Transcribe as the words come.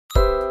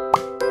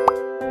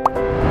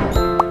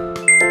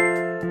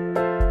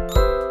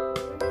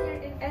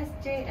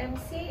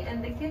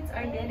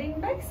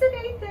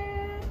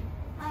vaccinated.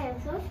 I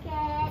am so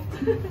scared.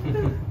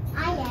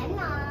 I am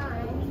not.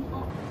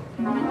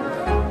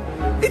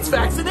 It's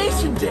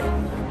vaccination day!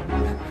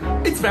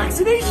 It's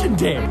vaccination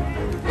day!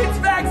 It's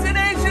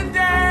vaccination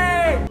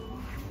day!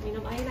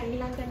 Minum air nak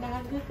hilangkan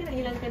dahaga ke nak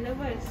hilangkan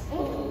nervous?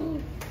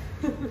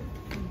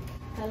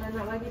 Kalau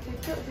nak bagi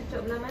cucuk,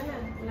 cucuk belah mana?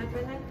 Belah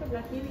kanan ke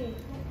belah kiri?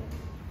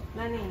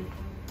 Belah ni.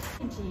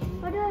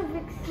 What do I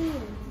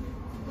vaccine?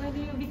 Why do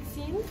you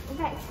vaccine?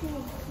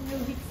 Vaccine. You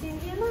vaccine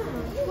dia lah.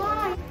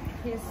 Why?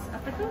 His,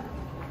 apa tu?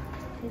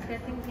 He's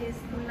getting his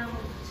tunang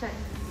check.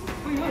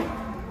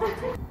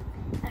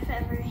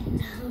 I'm very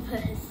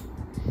nervous.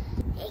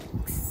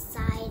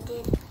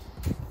 Excited.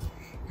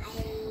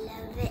 I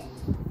love it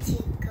to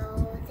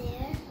go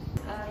there.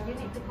 You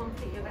need to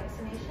complete your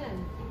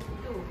vaccination.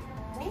 Two.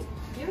 Me?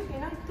 You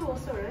know two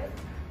also, right?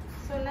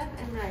 So left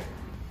and right.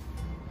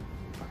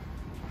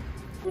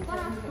 It's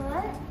gonna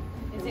hurt?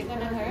 Is it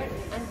gonna hurt?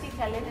 Auntie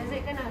Khalid, is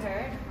it gonna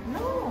hurt?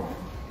 No!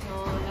 No,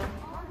 no.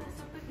 All the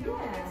superhero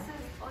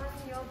vaccines on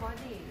your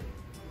body.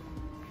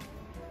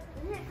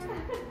 Is it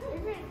gonna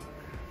is it?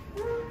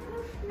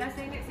 Dah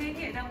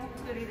sengit-sengit dah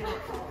muka dia.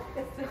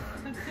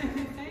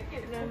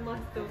 Sengit dah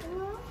mas tu.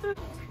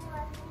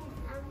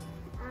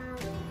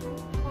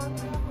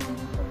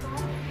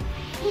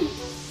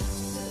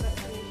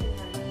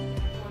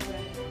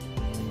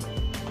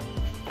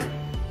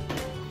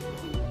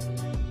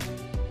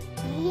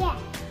 Yeah.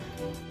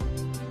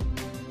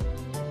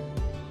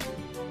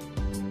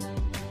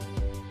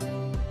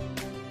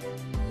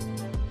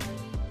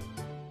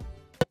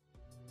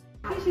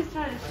 She's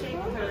trying to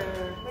shake her.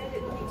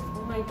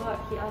 Oh my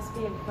god, he asked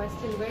me a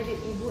question. Where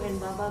did Ibu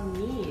and Baba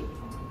meet?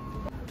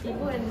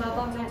 Ibu and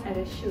Baba met at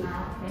a shoot.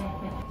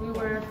 We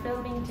were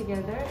filming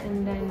together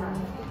and then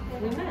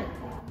we met.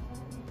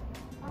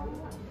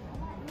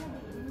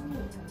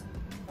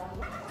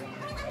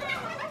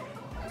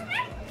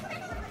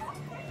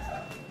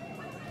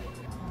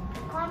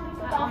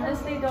 I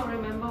honestly don't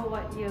remember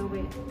what year.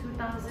 Wait,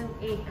 2008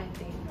 I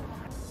think.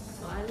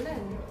 So I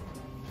learned.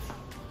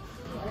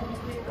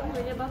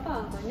 Punya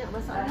bapa banyak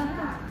masalah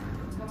tu.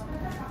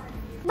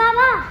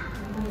 Baba.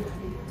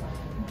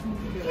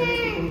 I need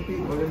to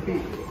compete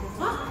Olympic.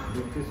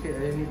 Doctor said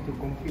I need to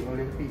compete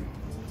Olympic.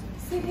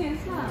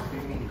 Serius lah.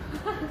 Swimming.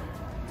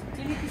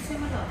 You need to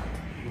swim a lot.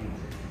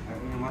 I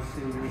punya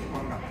masa lebih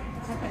kurang lah.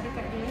 Cakap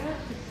dekat dia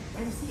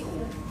MCO.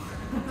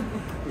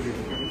 Tu dia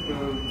cakap kita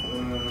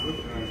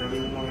cari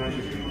rumah yang ada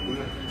swimming pool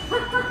lah.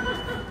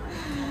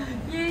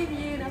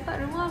 Ye,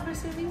 dapat rumah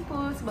berswimming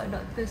pool sebab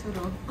doktor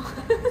suruh.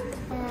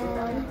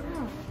 I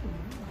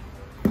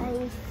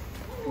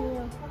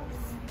feel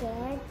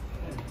scared.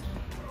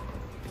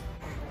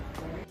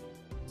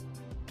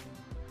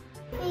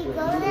 We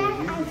go there,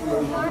 I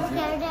feel more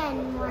scared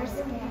and more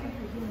scared.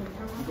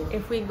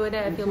 If we go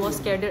there, I feel more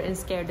scareder and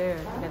scareder.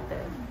 Kata.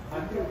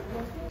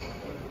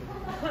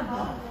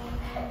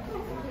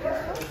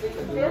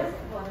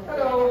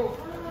 Hello.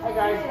 Hi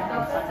guys.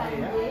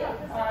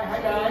 Hi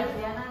guys.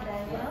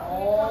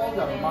 All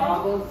the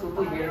Marvel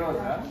superheroes,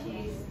 huh?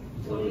 She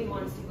totally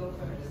wants to go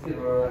first.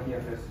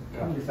 Here first.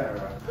 Come this side,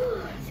 right?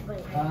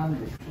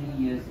 Come this 3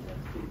 years.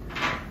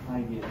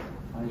 5 years.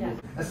 5 years.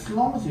 As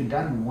long as you've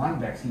done one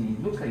vaccine,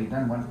 it looks like you've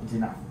done one, it's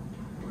enough.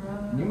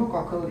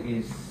 Pneumococcal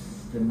is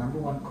the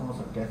 #1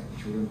 cause of death in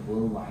children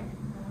worldwide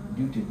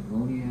due to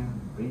pneumonia,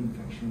 brain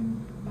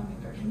infection, lung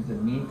infection. It's the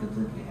main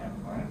concern we have.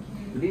 Alright.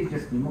 Today is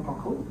just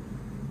pneumococcal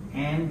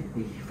and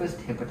the first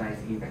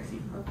hepatitis A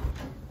vaccine.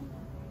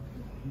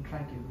 You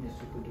try to give me a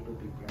super duper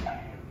big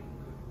breath.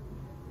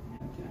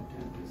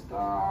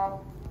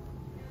 Stop.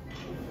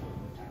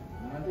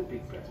 Another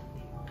big breath.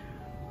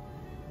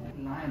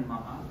 Lie on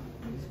mama.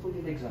 Just put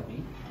your legs on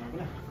me. I'm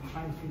gonna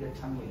try and feel the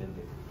tummy a little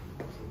bit.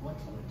 So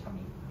what's on the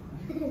tummy?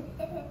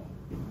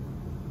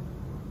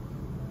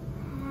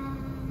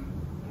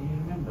 Can you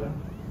remember?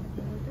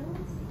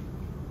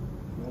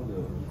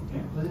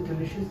 Yeah. Was it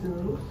delicious, the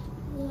noodles?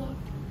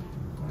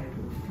 Yeah. I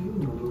do feel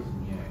noodles in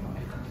here. I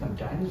got some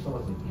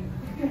dinosaurs in here.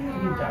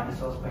 Any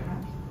dinosaurs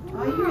perhaps?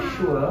 Are you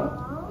sure?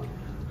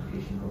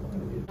 Okay, she knows quite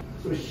a bit.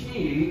 So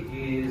she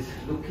is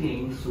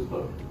looking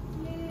super.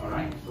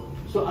 Alright?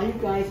 So are you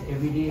guys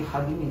every day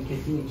hugging and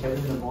kissing each other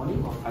in the morning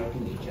or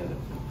fighting each other?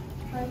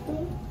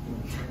 Fighting?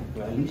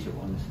 Well, at least you're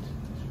honest.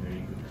 That's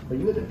very good.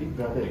 But you're the big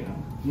brother, you know.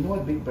 You know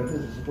what big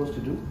brothers are supposed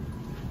to do?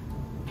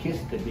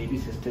 Kiss the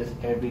baby sisters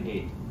every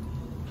day.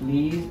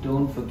 Please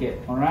don't forget,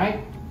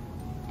 alright?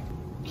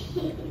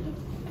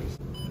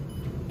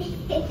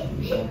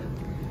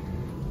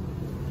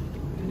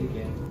 And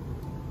again.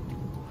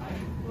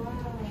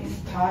 His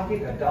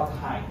target adult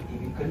height,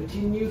 if it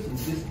continues in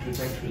this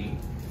trajectory,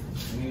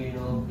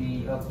 will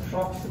be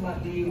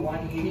approximately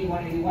 180,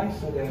 181.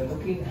 So they're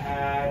looking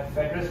at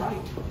Federer's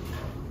height.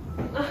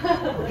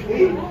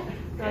 Okay.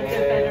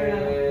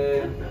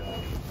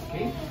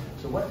 Okay.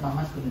 So what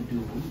Mama's going to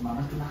do,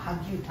 Mama's going to hug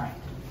you tight.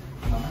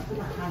 Mama's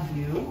going to hug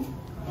you.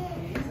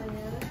 Okay.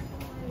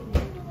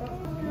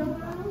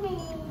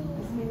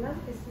 Bismillah,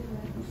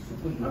 bismillah.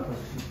 super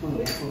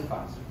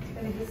fast. It's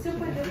gonna be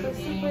super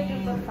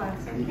duper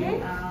fast, okay?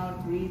 Breathe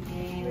out, breathe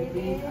in,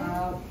 breathe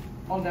out.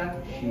 All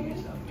done. She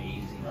is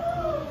amazing.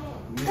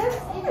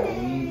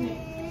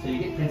 Amazing. So you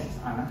get Princess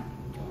Anna.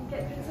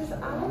 Get Princess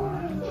Anna.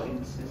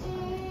 Princess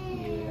Anna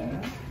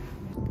here.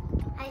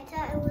 I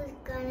thought it was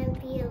gonna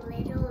be a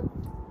little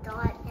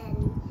dot and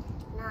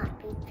not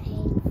be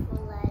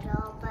painful at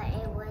all, but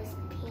it was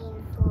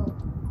painful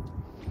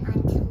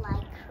until I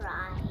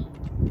cried.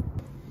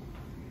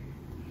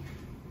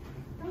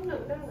 Don't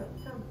look,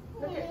 come.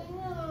 Look at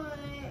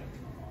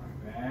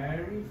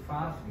Very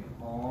fast.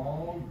 We're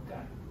all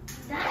done.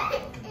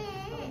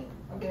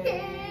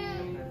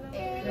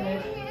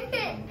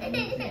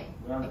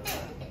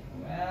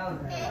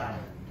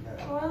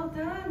 Well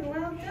done.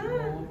 Well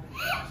done.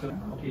 So,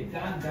 okay,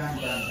 done.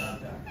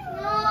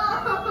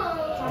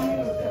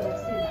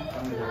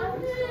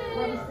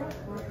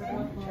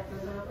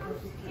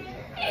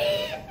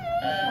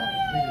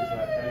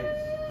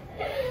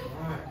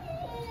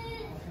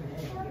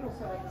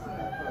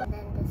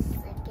 Then the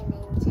second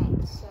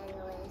injection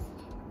was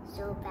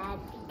so bad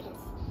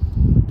because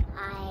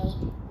I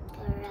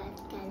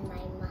caressed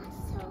my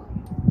muscle.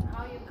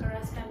 How you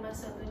caresskan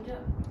muscle,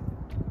 tunjuk?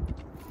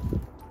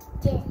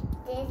 Just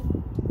this,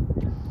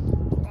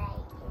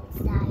 like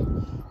inside,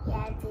 you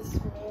have to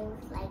smooth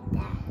like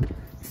that.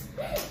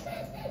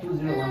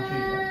 2013.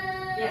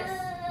 Yes.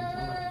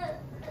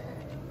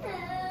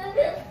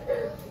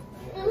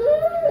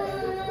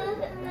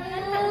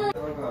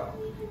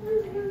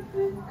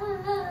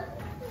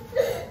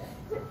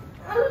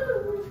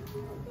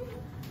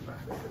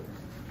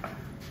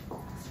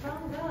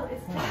 Strong girl,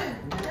 it's done.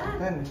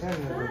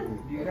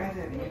 Do you guys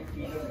have any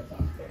feelings?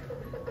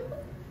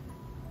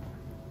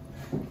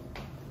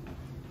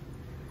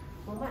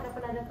 Muhammad dah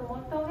pernah jatuh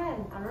motor kan?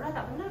 Aurora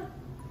tak pernah.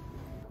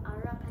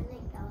 Aura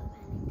panic, I was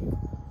panic.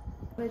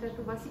 Dia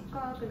jatuh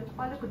basikal, kena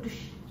kepala,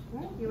 kedush.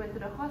 You went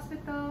to the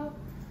hospital,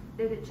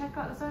 they did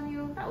check-ups on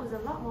you. That was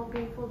a lot more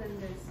painful than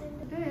this.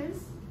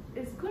 This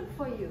is good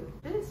for you.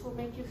 This will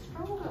make you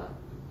stronger.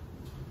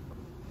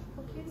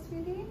 Okay,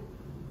 sweetie?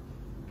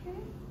 Okay?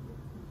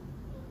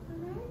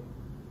 Alright?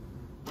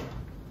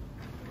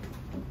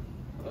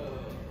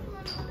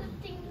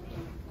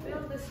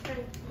 Build the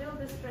strength.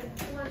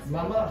 Who wants to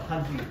Mama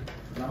hug you.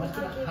 Mama's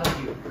gonna hug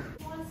you.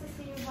 He wants to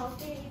see you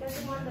healthy. He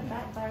doesn't want the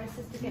bad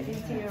viruses to get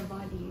into your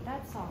body.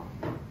 That's all.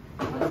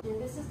 And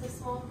this is the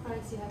small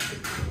price you have to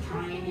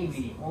pay.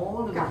 Baby,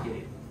 all the way get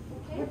it.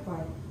 Okay?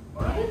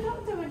 The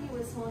doctor, when he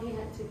was small, he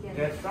had to get it.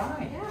 That's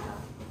right. Yeah.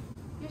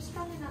 You're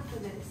strong enough for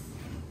this.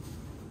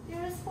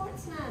 You're a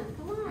sportsman.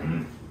 Come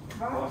on.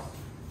 Boss.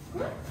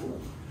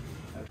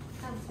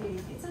 Come, sweetie.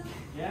 It's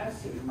okay.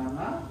 Yes,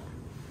 Mama.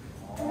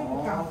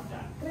 All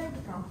done.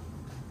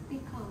 Be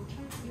calm.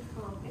 Try to be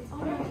calm. It's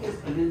all right. Just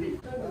a little bit.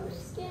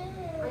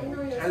 I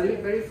know you're I'll do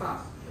it very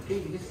fast.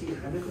 Okay, you just see it.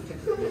 I'm going to check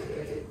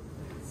it.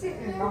 Sit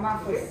with Mama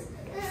first.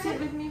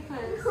 Sit with me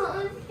first.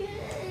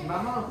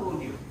 Mama will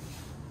hold you.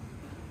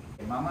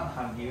 Mama will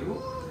hug you.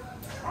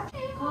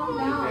 Calm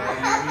down.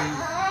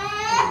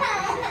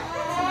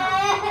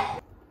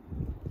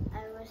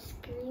 I was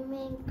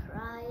screaming,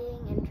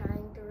 crying, and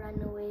trying to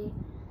run away.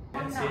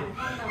 That's it.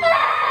 Calm down.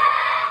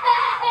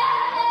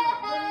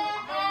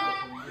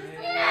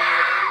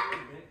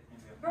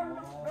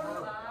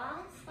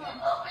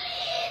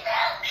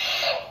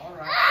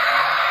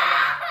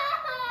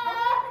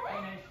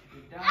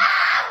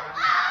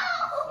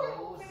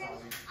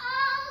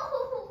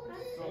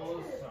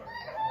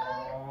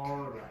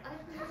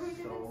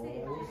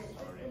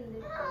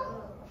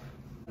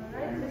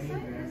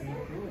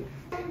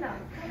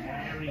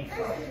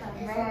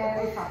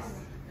 Very fast.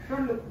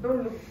 Don't look.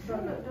 Don't look.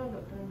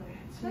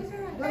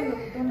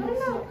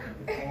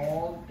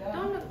 All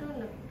done.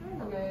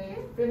 Okay,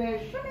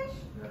 finish.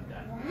 Well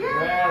done.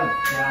 Well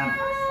done.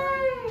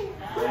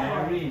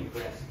 Very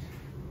impressed.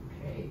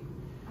 Okay.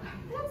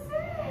 That's it.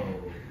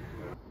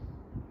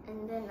 And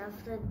then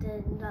after the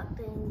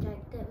doctor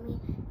injected me,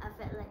 I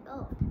felt like,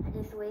 oh, I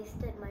just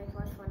wasted my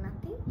force for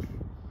nothing.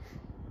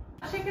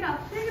 Shake it off.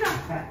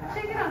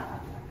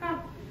 Come.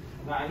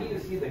 Now I need to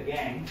see the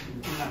gang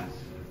in 2 months.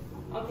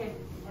 Okay.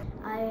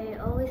 I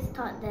always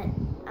thought that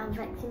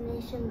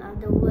vaccination are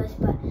the worst,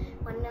 but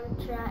when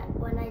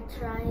I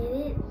tried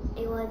it,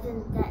 it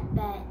wasn't that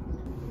bad.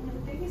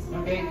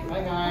 Okay,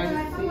 bye guys.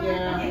 See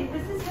ya. Okay,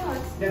 this is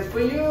yours. That's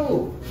for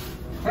you.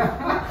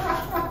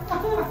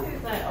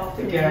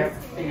 Take care.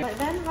 But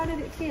then, how did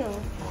it feel?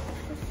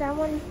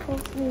 Someone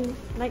poked me.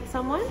 Like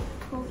someone?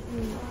 Poked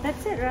me.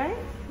 That's it, right?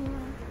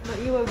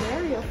 But you were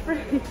very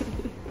afraid.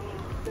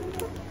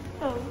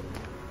 Oh.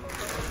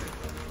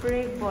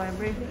 Brave boy.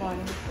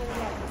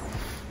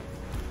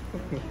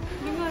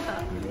 Dengar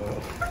tak?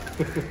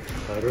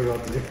 Aurora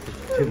punya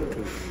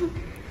macam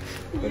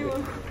You.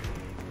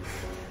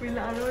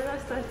 Bila Aurora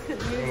started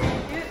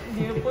using it,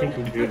 dia pun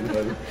dia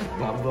baru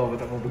bamba pun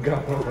tak mau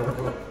pegang.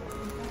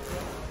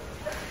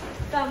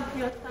 thumb,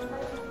 your thumb.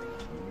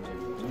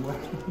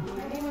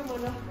 Ini memang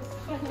dah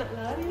nak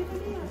lari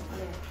tadi lah.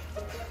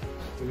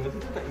 Rasa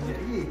tu tak injek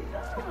lagi.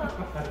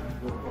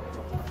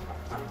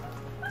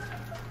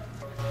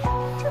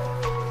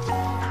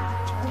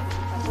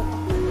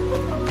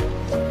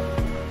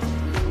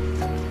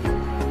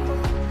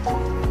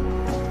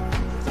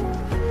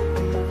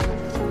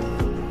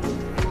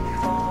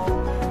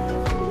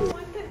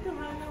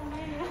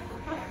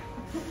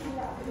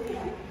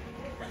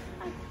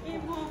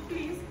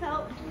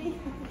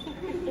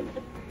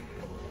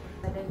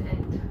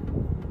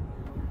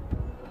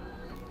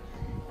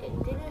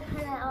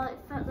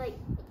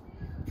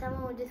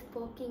 someone just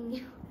poking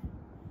you.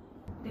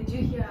 Did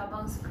you hear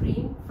Abang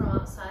scream from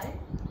outside?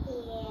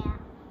 Yeah.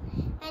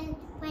 And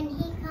when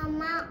he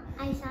come out,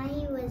 I saw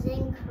he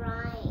wasn't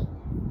crying.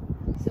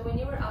 So when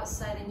you were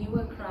outside and you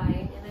were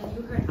crying and then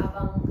you heard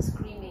Abang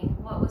screaming,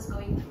 what was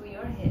going through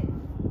your head?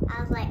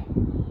 I was like,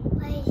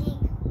 why is he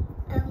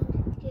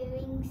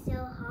doing so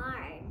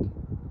hard?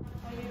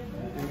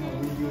 Tengok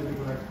video dia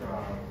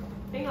kelakar.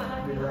 Tengoklah.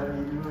 Dia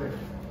lari dulu kan.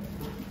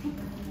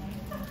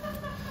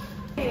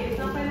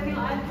 Sampai dia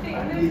tengok adik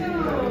Adik dia dia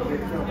tu. lari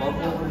kereta,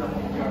 bapa pun nak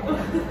pegang.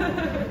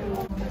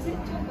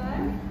 Sejuk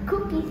kan?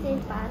 Cookie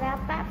says para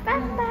pa pa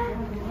pa.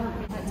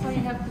 That's why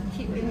you have to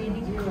keep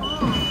remaining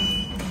calm.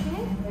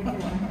 Okay?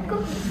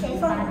 Cookie says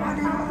para pa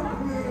pa.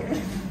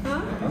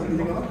 Huh? Masuk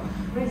dia tengok.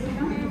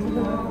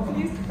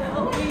 Please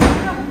help me.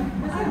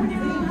 Saya punya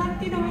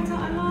hati dah macam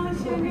alah,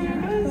 Syahir,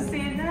 don't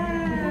say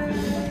that.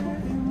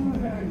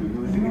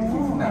 Dulu dia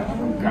kecil senang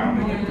pegang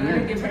dia kata kan.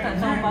 Dia pun tak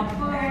tahu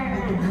apa-apa.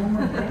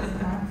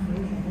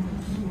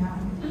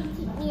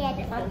 Ni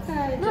ada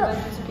Pakai je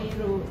baju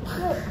Spiro.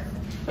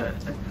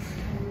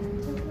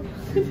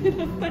 Dia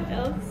dapat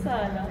Elsa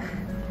lah.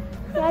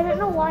 Yeah, I don't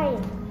know why.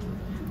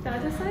 The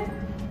other side,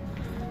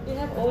 you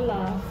have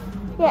Olaf.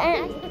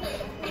 Yeah, and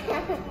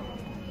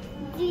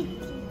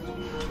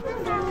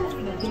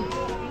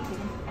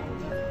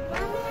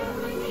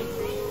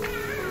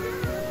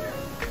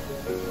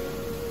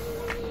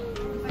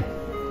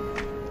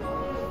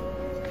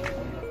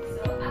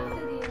So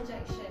after the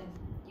injection,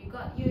 you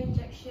got your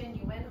injection,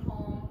 you went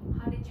home.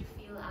 How did you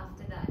feel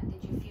after that?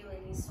 Did you feel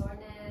any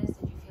soreness?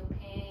 Did you feel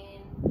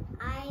pain?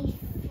 I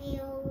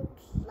feel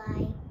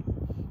like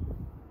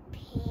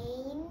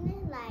pain,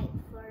 like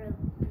for a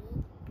week,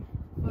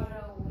 For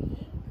a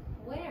week?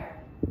 Where?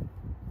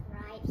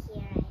 right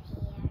here and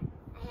here.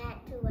 I had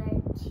to wear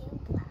 2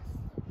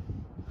 plasters.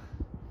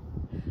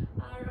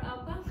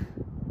 Abang?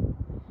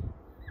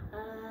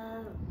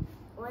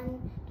 When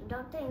the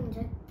doctor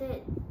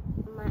injected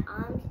my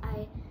arms,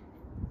 I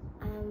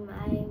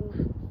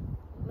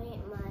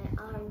made my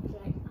arms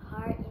like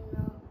hard, you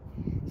know.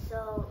 So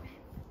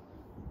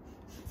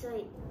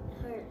it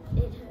hurt.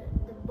 It hurt.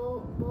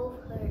 Both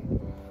hurt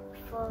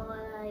for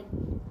like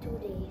 2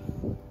 days.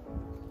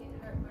 It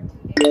hurt for 2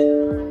 days.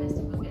 Aurora has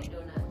to go get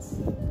donuts.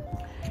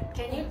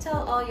 Can you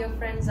tell all your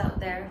friends out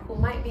there who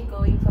might be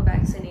going for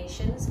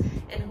vaccinations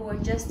and who are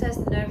just as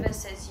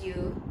nervous as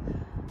you,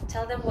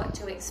 tell them what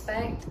to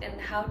expect and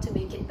how to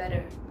make it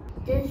better?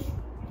 Just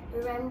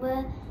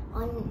remember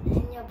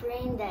in your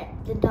brain that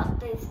the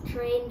doctor is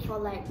trained for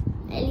like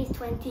at least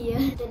 20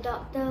 years. The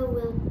doctor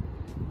will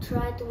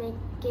try to make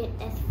it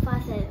as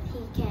fast as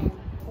he can.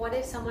 What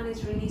if someone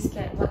is really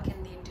scared? What can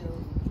they do?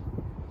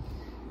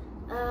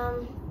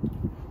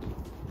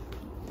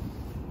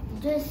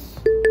 Just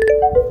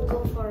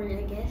go for it,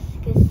 I guess,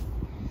 because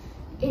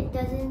it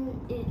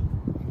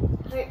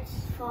hurts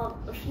for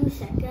a few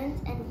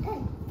seconds and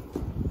then.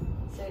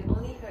 So it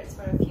only hurts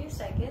for a few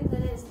seconds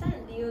and it's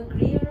done. Do you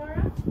agree,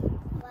 Aurora?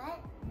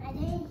 What? I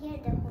didn't hear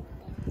the